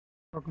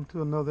Welcome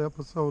to another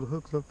episode of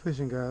Hooks Up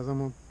Fishing, guys. I'm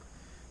going to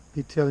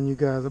be telling you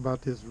guys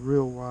about this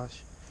reel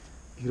wash.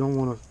 You don't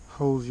want to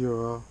hose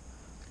your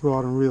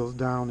rod and reels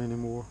down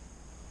anymore.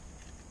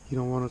 You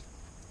don't want to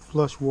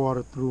flush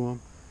water through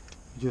them.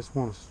 You just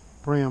want to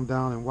spray them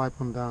down and wipe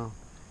them down.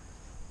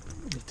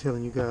 I'll be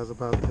telling you guys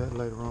about that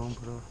later on.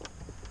 But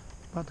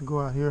about to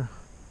go out here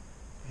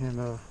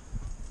and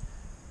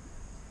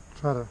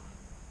try to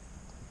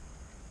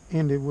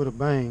end it with a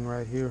bang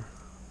right here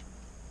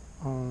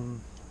on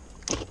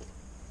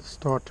the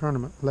start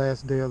tournament,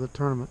 last day of the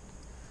tournament.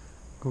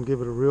 Gonna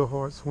give it a real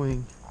hard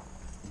swing.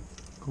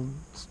 Gonna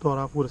start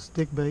off with a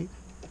stick bait.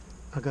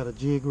 I got a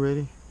jig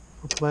ready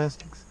for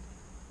plastics,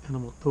 and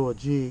I'm gonna throw a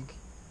jig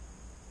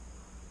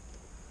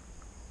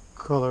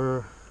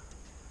color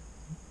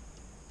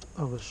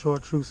of a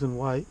chartreuse and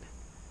white.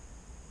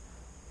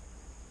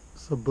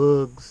 It's a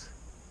Bugs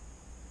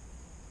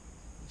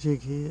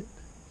jig head.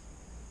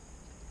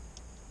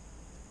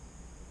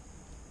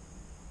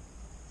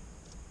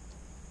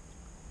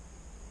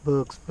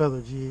 Bugs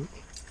feather jig.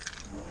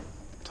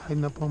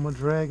 Tighten up on my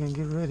drag and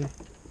get ready.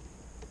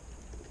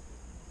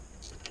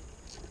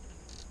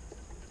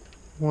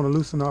 You want to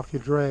loosen off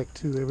your drag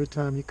too. Every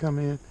time you come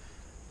in,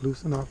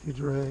 loosen off your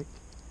drag.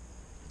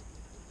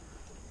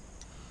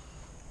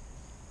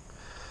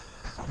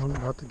 So I'm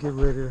about to get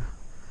ready to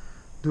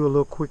do a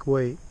little quick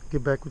wait.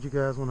 Get back with you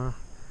guys when I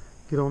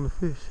get on the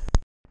fish.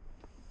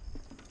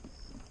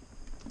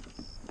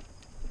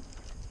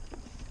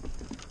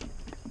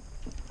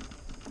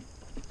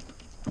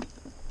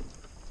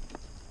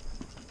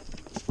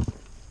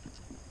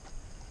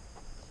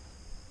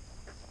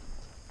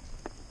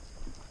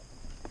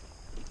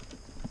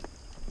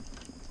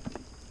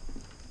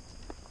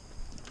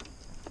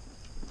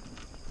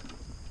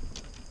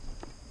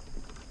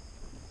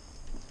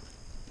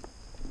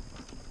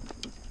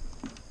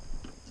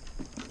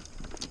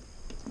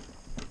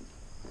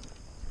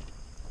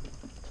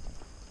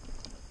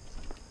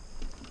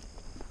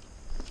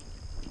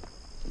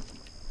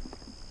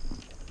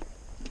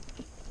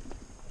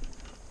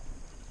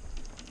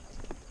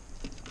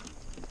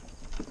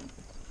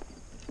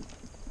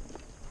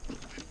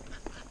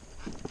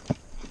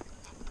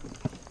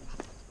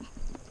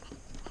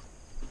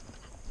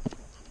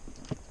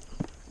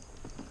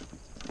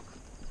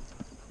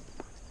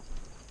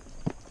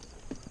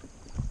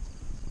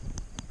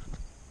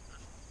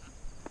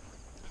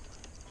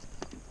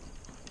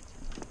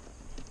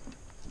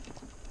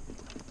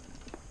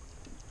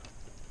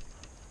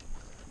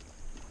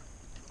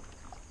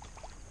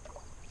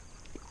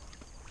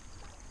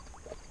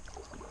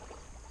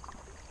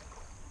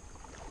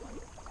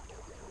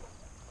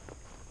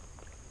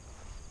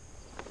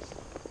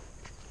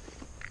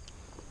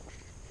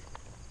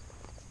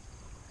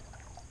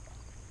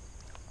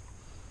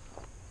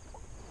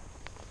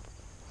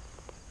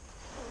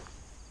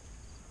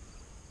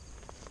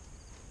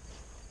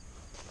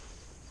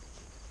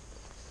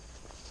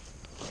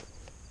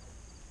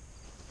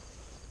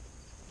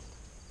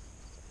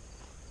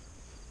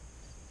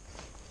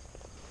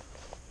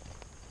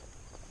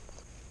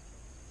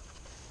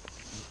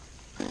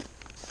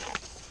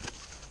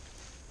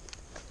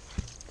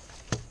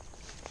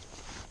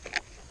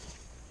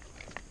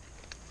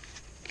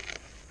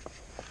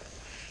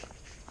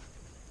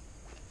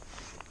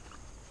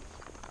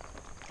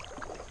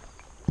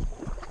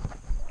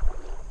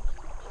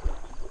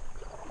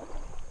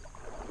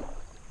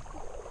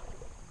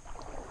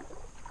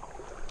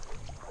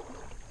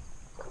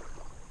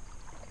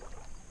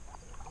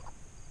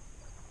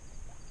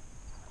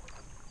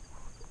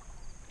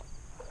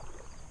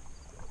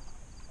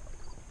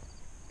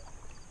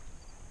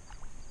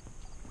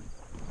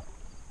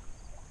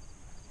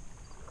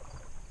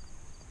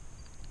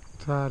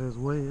 Tide is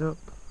way up.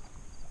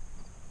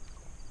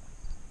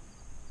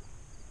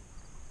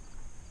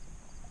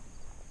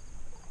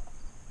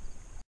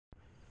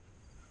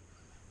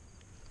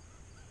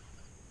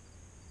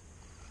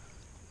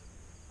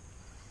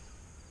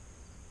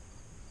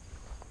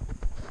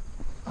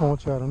 I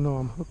want y'all to know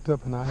I'm hooked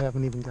up and I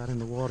haven't even got in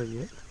the water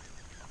yet.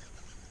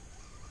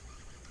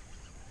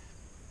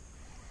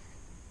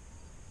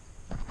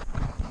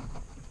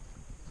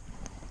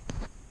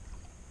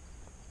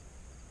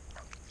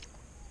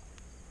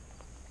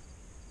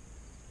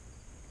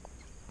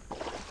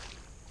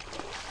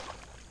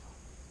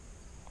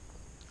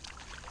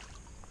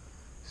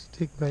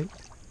 Stick bait,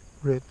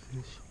 redfish.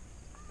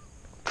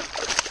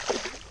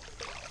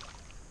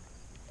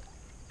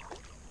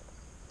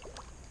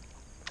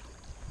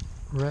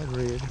 Rat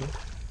red, but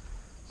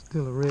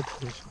still a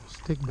redfish on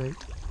stick bait.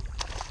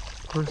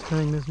 First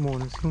thing this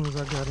morning, as soon as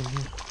I got in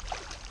here,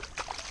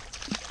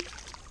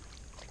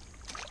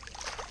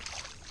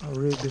 I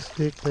rigged the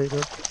stick bait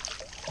up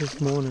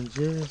this morning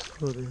just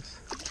for this.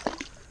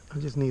 I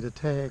just need a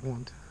tag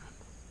one time.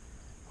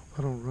 Hope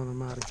I don't run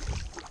them out of here.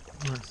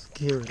 I'm not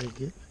scared they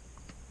get.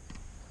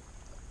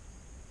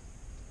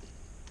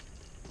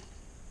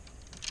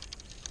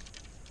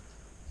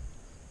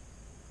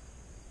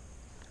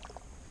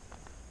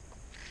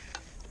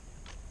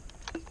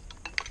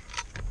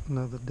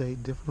 Another day,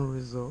 different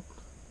result.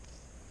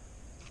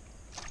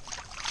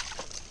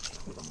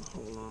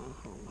 Hold on.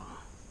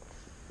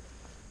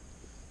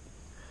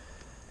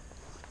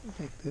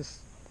 Make this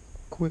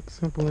quick,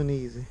 simple, and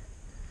easy.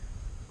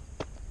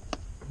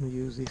 I'm gonna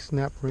use these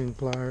snap ring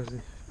pliers.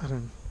 I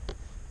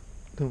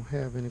don't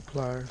have any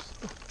pliers.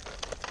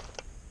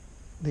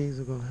 These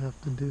are gonna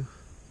have to do.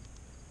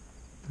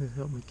 This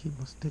help me keep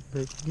my stick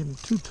bait from getting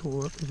too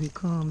tore up. If he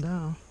calm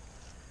down,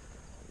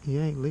 he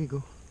ain't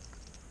legal,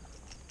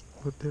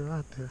 but they're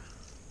out there.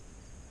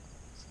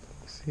 So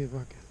let me see if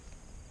I can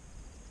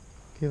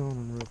get on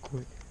them real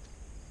quick.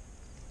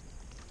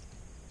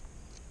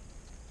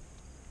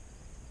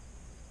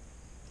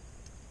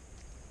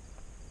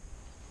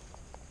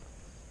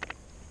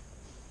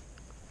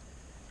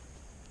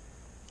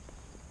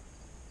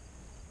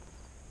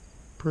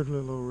 Pretty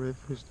little old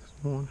redfish this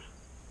morning.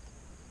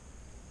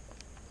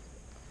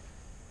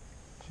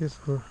 Just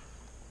for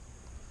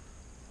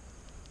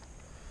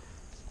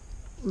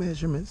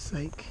measurement's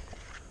sake.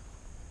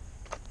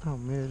 I'll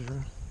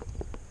measure.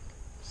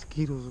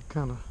 Mosquitoes are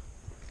kind of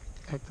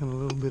acting a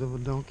little bit of a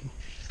donkey.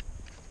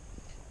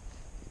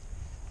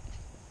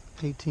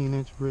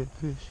 18-inch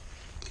redfish.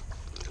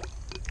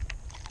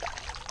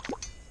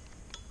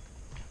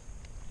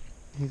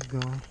 He's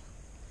gone.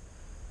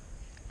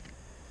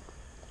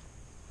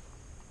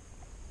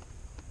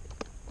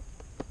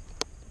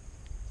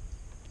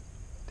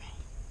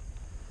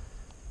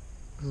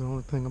 That's the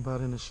only thing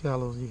about in the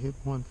shallows, you hit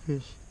one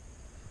fish,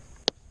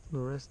 the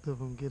rest of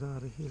them get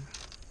out of here.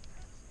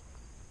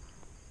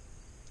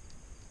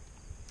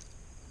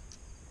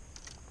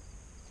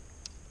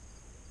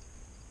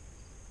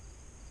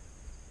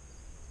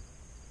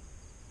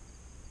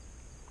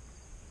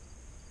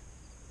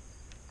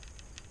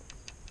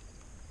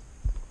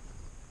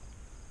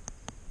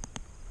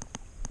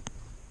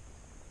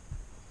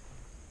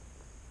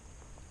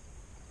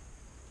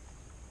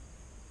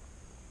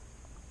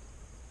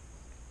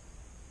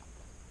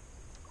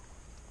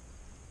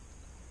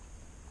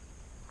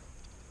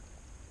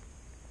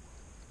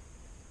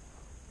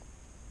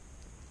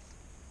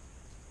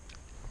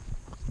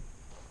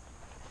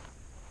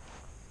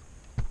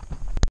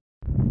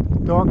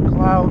 Dark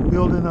cloud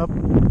building up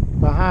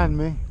behind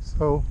me,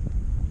 so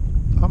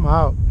I'm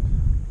out.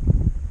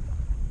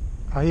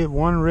 I hit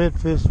one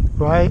redfish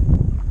right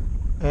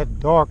at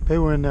dark. They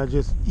were in there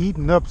just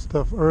eating up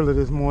stuff early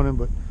this morning,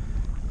 but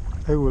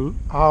they were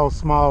all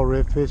small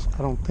redfish.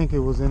 I don't think it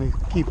was any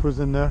keepers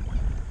in there.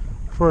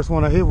 First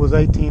one I hit was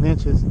 18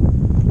 inches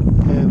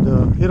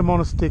and hit them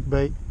on a stick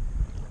bait.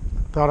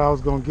 Thought I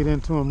was going to get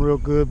into them real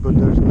good, but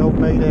there's no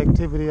bait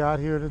activity out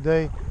here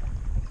today,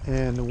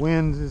 and the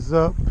wind is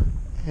up.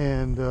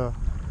 And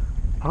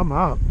I'm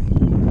out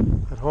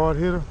at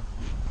HardHitta.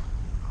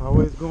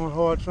 Always going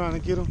hard trying to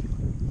get them,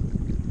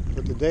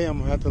 but today I'm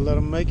gonna have to let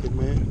them make it,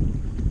 man.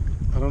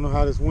 I don't know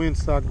how this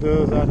windsock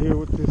does out here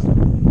with this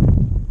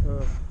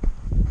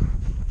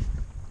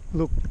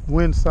little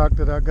windsock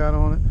that I got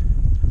on it.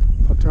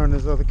 I'll turn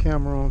this other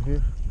camera on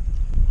here,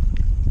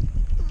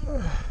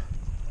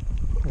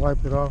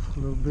 wipe it off a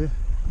little bit.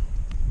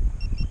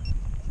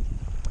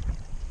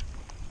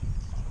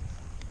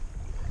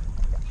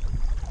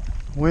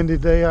 Windy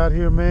day out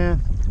here, man.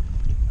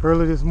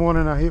 Early this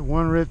morning I hit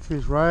one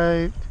redfish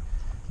right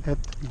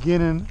at the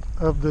beginning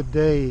of the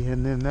day,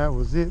 and then that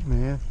was it,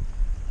 man.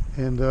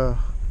 And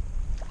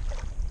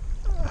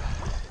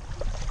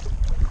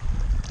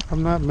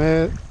I'm not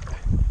mad.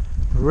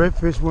 The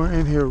redfish were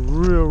in here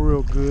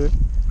real good,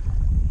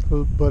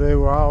 but they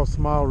were all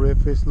small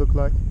redfish, look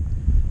like.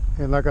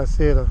 And like I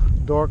said, a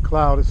dark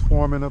cloud is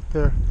forming up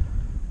there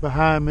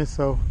behind me,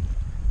 so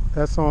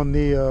that's on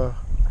the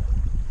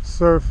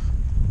surf.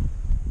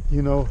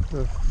 You know,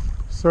 the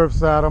surf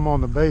side, I'm on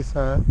the bay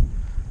side.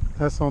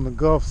 That's on the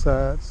Gulf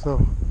side.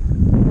 So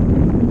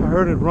I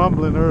heard it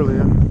rumbling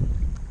earlier.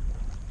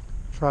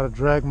 Try to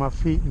drag my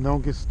feet and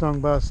don't get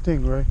stung by a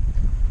stingray.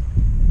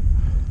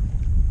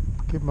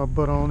 Get my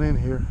butt on in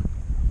here.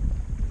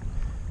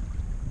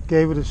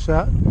 Gave it a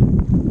shot.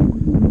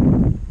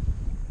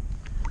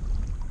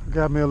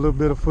 Got me a little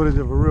bit of footage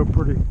of a real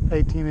pretty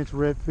 18-inch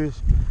redfish.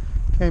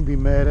 Can't be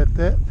mad at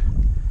that.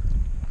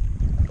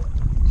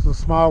 It's a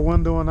small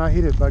window and I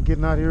hit it by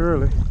getting out here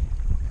early.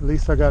 At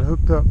least I got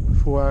hooked up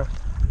before I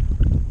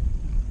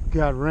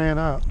got ran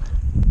out.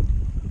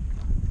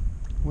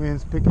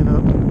 Wind's picking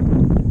up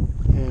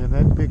and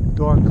that big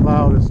dark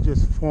cloud is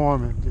just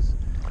forming, just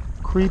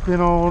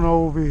creeping on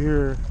over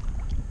here.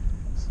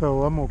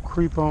 So I'm gonna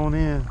creep on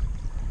in,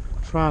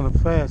 trying to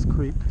fast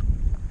creep.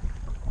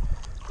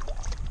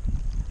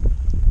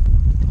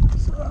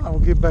 So I'll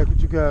get back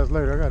with you guys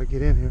later. I gotta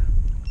get in here.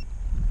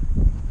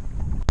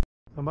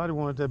 Somebody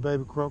wanted that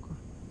baby croaker.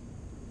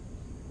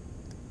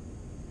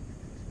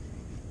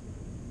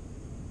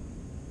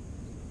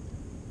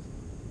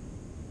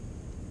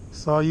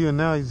 Saw you and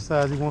now he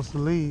decides he wants to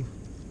leave.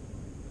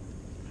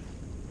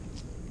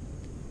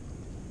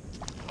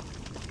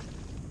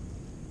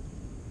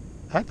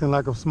 Acting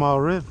like a small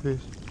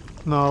redfish.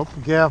 No,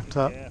 gaff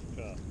top.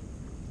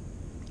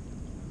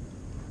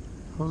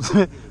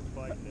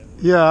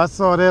 Yeah, I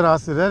saw that. I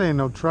said, that ain't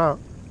no trout.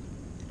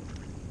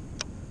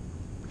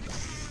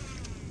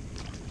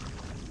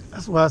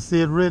 That's why I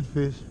said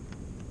redfish.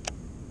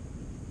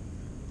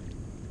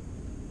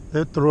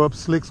 They'll throw up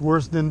slicks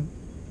worse than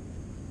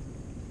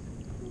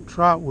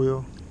trout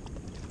will.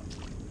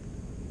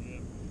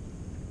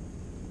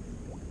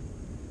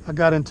 I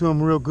got into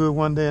them real good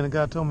one day, and the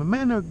guy told me,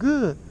 "Man, they're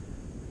good."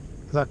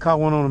 Cause I caught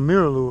one on a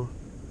mirror lure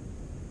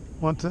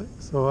one time.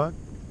 So I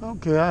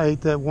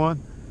ate that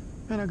one.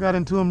 Man, I got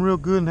into them real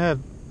good and had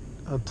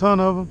a ton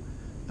of them.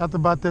 After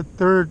about that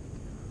third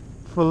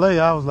fillet,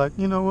 I was like,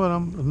 you know what?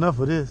 I'm enough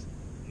of this.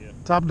 Yeah.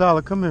 Top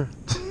dollar, come here.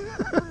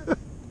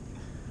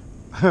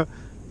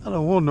 I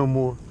don't want no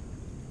more.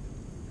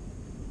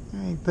 It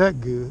ain't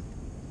that good.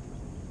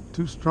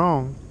 Too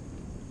strong.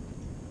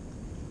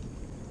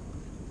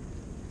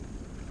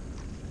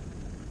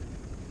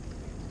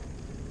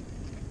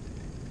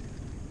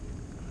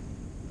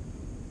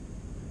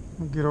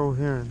 I'm gonna get over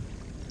here and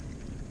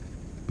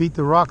beat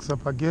the rocks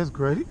up, I guess,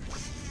 Grady.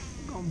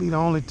 Gonna be the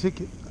only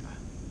ticket.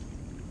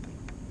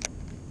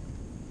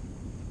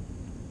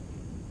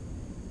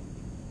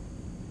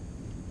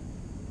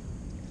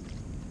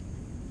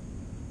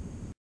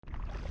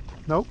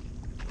 Nope.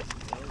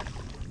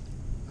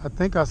 I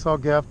think I saw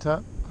gaff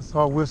top. I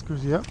saw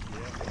whiskers. Yep. Yeah,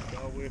 I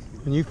saw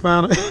whiskers. And you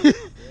found a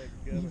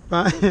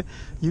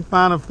you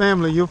find a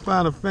family. You'll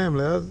find a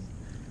family.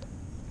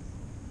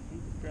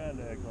 He's trying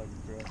to act like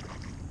a truck.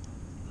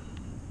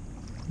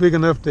 Big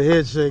enough to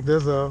head shake.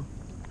 That's all.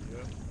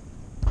 Yeah.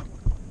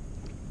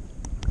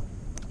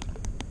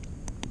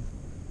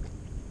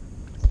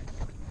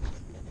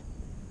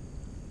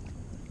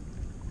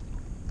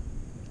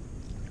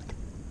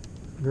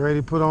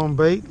 Grady put on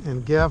bait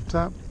and gaff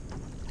top.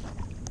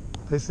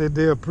 They said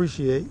they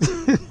appreciate.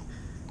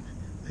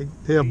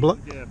 they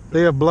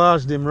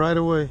obliged him right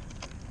away.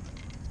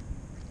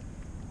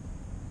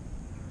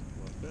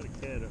 Well, I fed a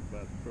cat up by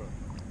the truck.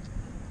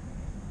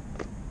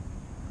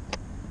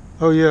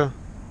 Oh yeah.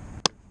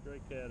 There's a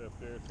stray cat up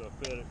there, so I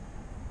fed it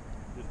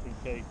just in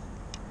case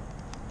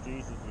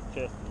Jesus was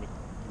testing me.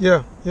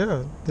 Yeah,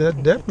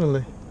 that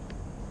definitely.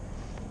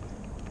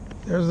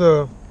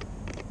 There's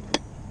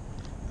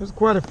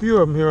quite a few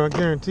of them here, I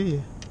guarantee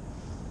you.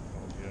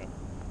 Oh yeah.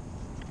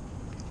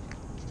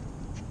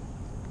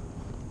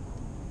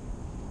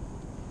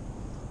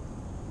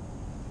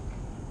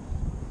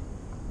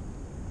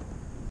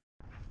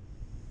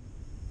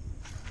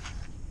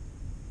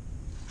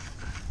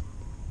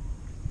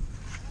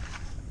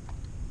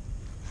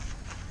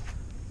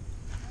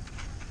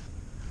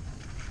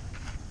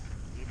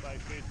 Anybody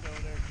fished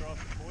over there across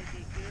the point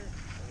this year?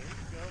 Oh, there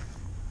you go.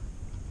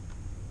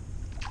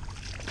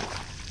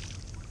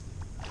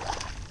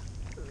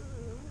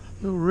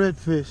 Little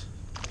redfish.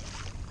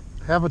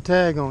 Have a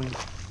tag on you.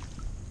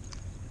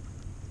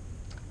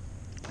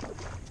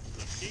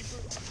 Keeper?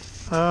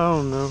 I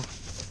don't know.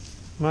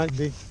 Might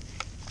be.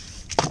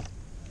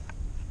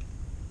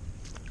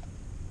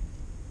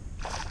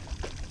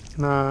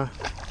 Nah.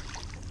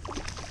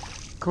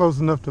 Close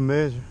enough to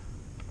measure.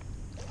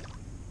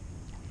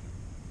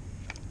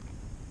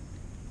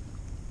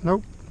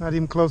 Nope, not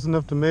even close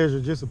enough to measure,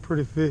 just a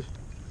pretty fish.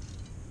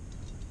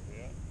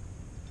 Yeah.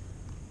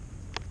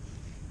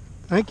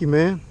 Thank you,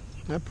 man.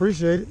 I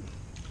appreciate it.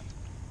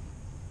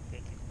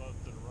 Catch you close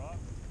to the rock?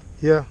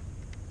 Yeah.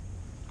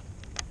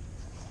 I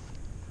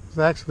was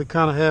actually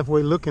kind of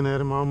halfway looking at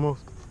him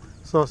almost.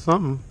 Saw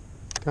something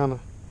kind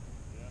of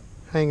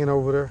hanging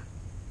over there.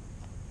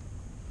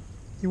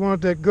 You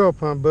wanted that gulp,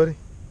 huh, buddy?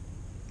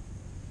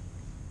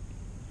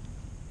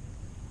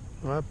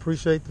 Well, I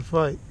appreciate the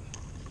fight.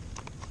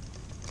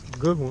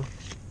 Good one.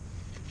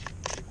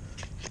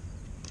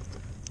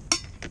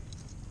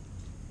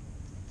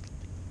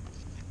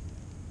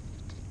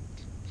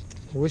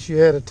 I wish you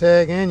had a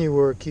tag and you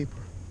were a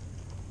keeper.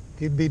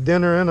 You'd be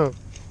dinner and a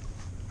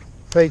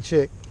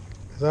paycheck.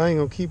 Cause I ain't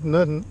gonna keep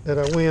nothing that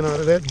I win out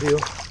of that deal.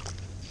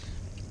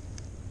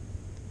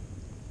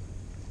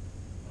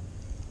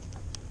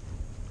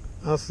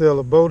 I'll sell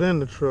a boat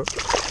and the truck.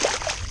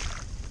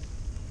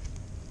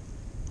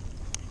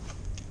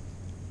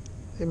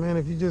 Hey man,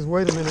 if you just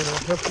wait a minute,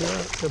 I'll help you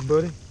out, there,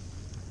 buddy.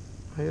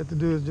 All you have to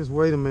do is just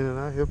wait a minute,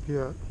 I'll help you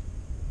out.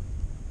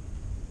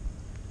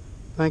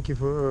 Thank you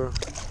for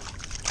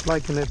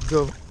liking that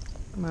goat.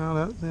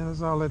 Now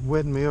that's all that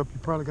wetting me up. You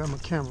probably got my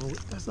camera.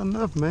 That's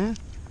enough, man.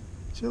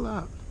 Chill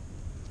out.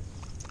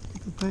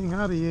 Get the thing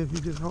out of here if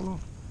you just hold on.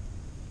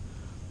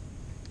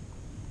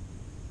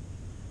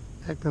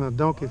 Acting a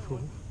donkey fool.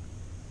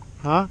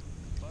 Huh?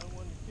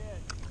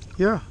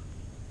 Yeah.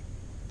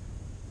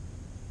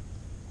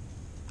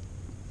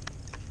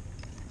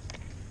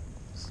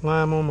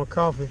 Slime on my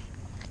coffee.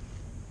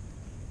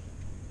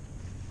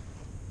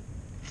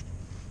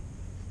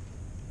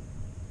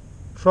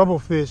 Trouble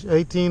fish,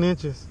 18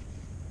 inches.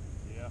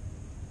 Yeah.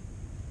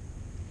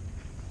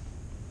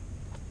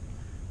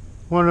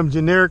 One of them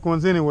generic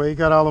ones anyway. You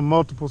got all the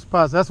multiple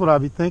spots. That's what I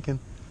be thinking.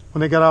 When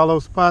they got all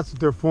those spots with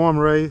their form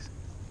raised.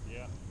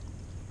 Yeah.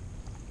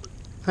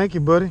 Thank you,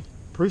 buddy.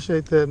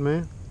 Appreciate that,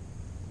 man.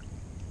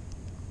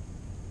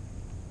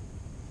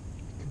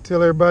 You can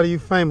tell everybody you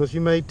famous.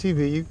 You made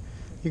TV.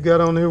 You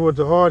got on here with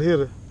the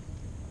HardHitta.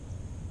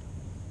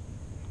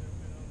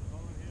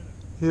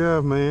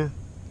 Yeah, man.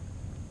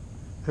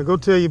 Now go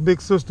tell your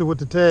big sister with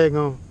the tag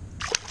on.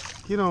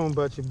 Get on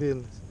about your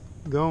business.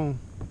 Go on.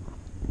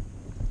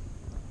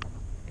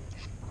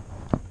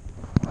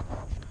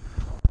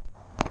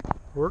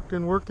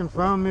 Worked and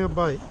found me a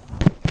bite.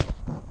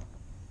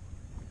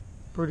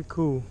 Pretty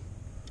cool.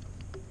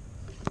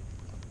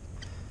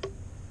 Take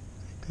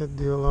that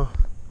deal off.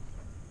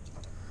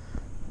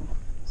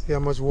 See how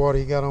much water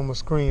he got on my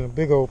screen. A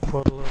big old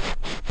puddle of it.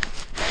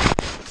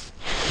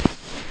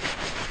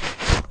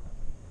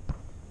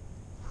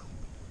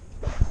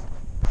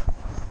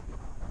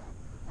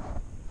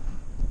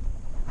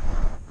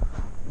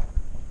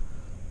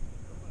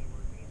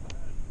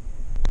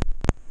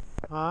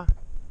 Huh?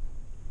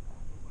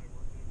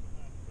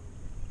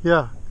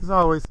 Yeah, there's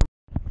always some.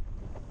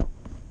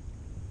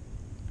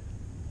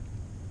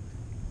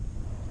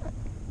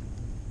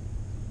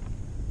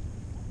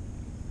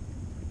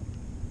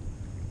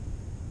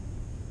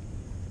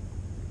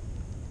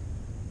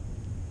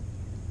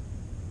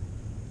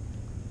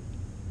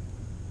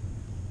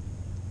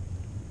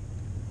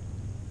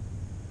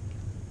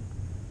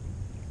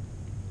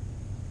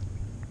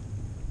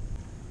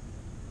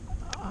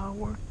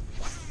 I'll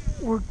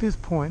work this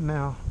point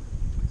now.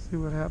 See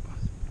what happens.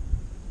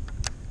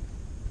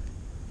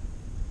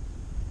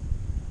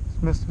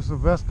 It's Mr.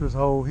 Sylvester's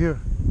hole here.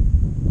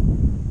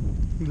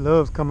 He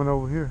loves coming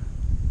over here.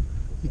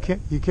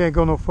 You can't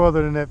go no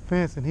further than that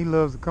fence, and he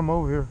loves to come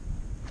over here.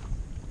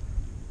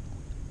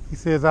 He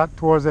says out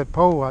towards that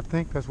pole. I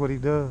think that's what he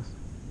does.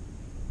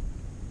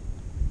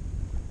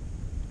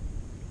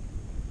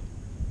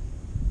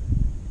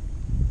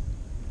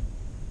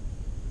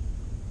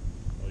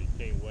 Oh, you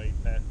can't wade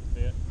past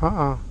the fence?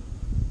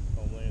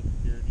 Homeland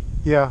Security?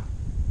 Yeah.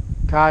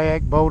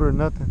 Kayak, boat, or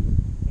nothing.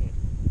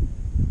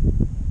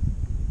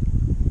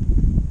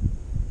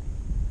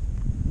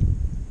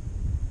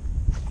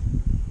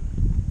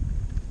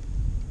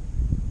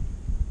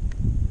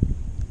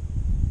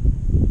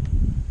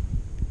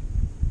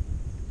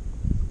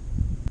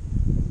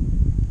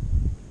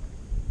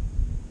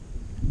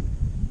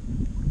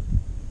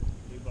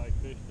 Anybody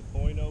fish the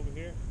point over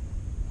here?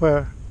 Where?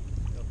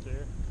 Up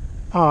there?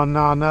 Oh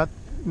no, not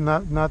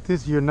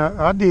this year. Not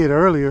I did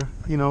earlier.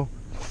 You know,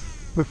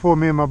 before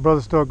me and my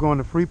brother started going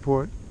to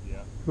Freeport.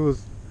 Yeah. It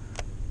was,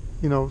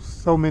 you know,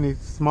 so many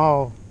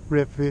small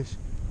redfish.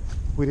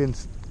 We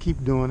didn't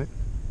keep doing it.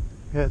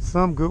 We had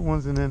some good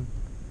ones and then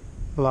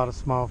a lot of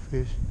small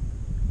fish.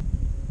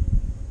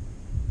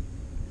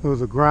 It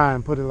was a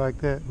grind, put it like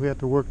that. We had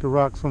to work the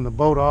rocks from the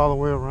boat all the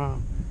way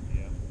around,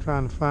 Yeah.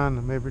 trying to find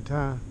them every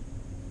time.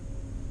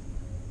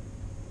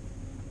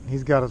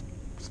 He's got a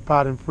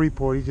spot in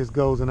Freeport. He just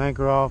goes and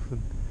anchor off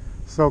and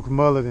soaks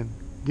mullet and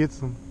gets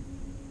them.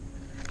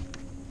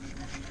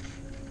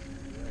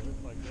 Yeah, it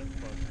looks like that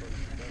spot's pretty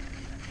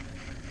productive.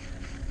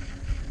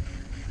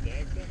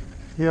 Snag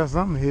something? Yeah,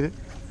 something hit it.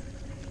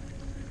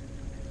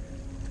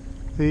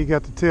 See, he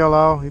got the tail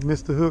off. He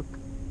missed the hook.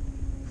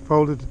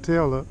 Folded the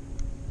tail up.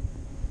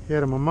 He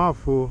had him a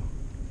mouthful.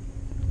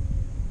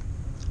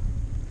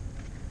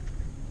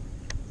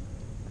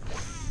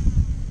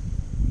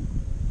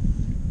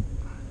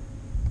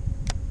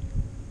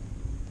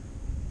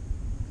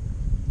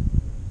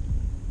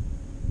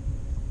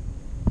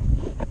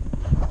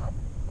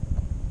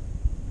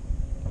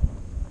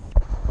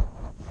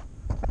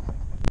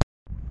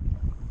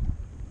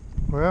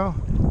 Well,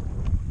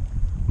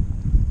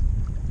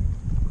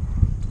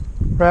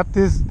 wrap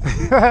this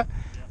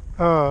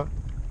a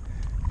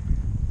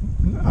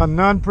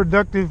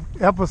non-productive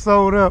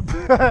episode up.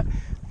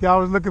 Y'all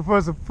was looking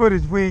for some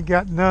footage. We ain't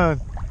got none.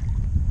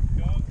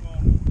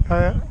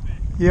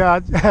 Yeah,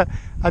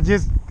 I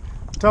just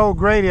told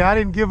Grady I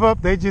didn't give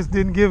up. They just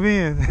didn't give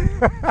in.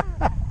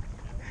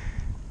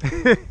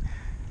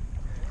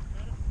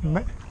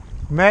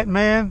 Matt,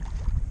 man,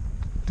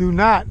 do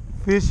not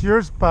fish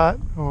your spot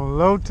on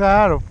low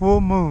tide or full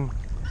moon.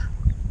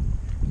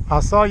 I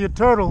saw your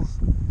turtles,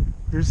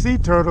 your sea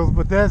turtles,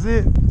 but that's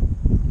it.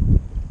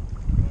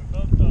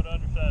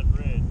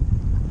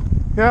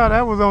 Yeah,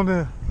 that was on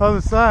the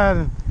other side,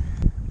 and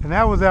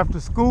that was after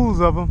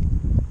schools of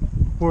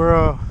them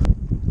were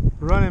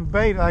running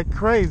bait like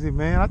crazy,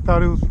 man. I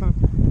thought it was going to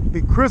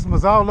be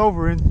Christmas all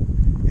over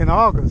in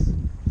August.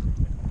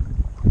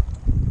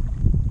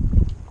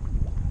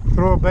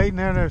 Throw a bait in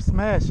there and they're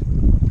smashing.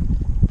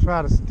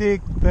 Try to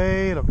stick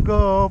bait or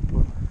gulp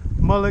or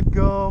mullet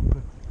gulp.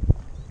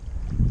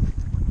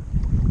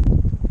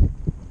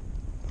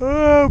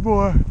 Oh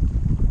boy,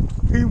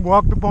 he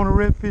walked up on a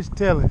redfish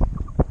telling.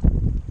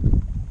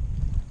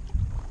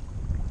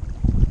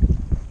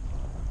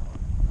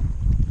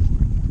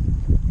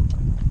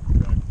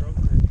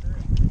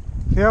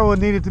 Yeah, well,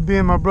 needed to be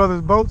in my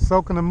brother's boat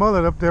soaking the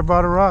mullet up there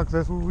by the rocks.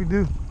 That's what we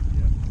do.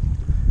 Yeah.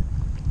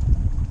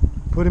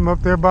 Put him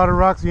up there by the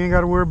rocks. You ain't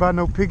got to worry about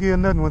no piggy or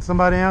nothing. When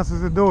somebody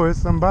answers the door, it's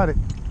somebody.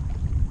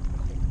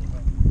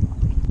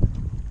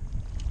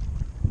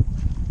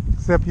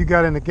 Except you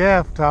got in the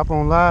gaff top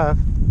on live.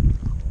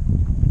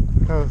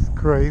 That was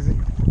crazy.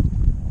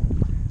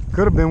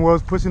 Could have been what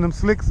was pushing them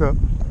slicks up.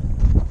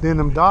 Then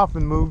them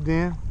dolphin moved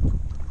in.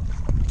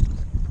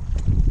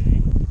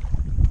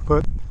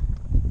 put.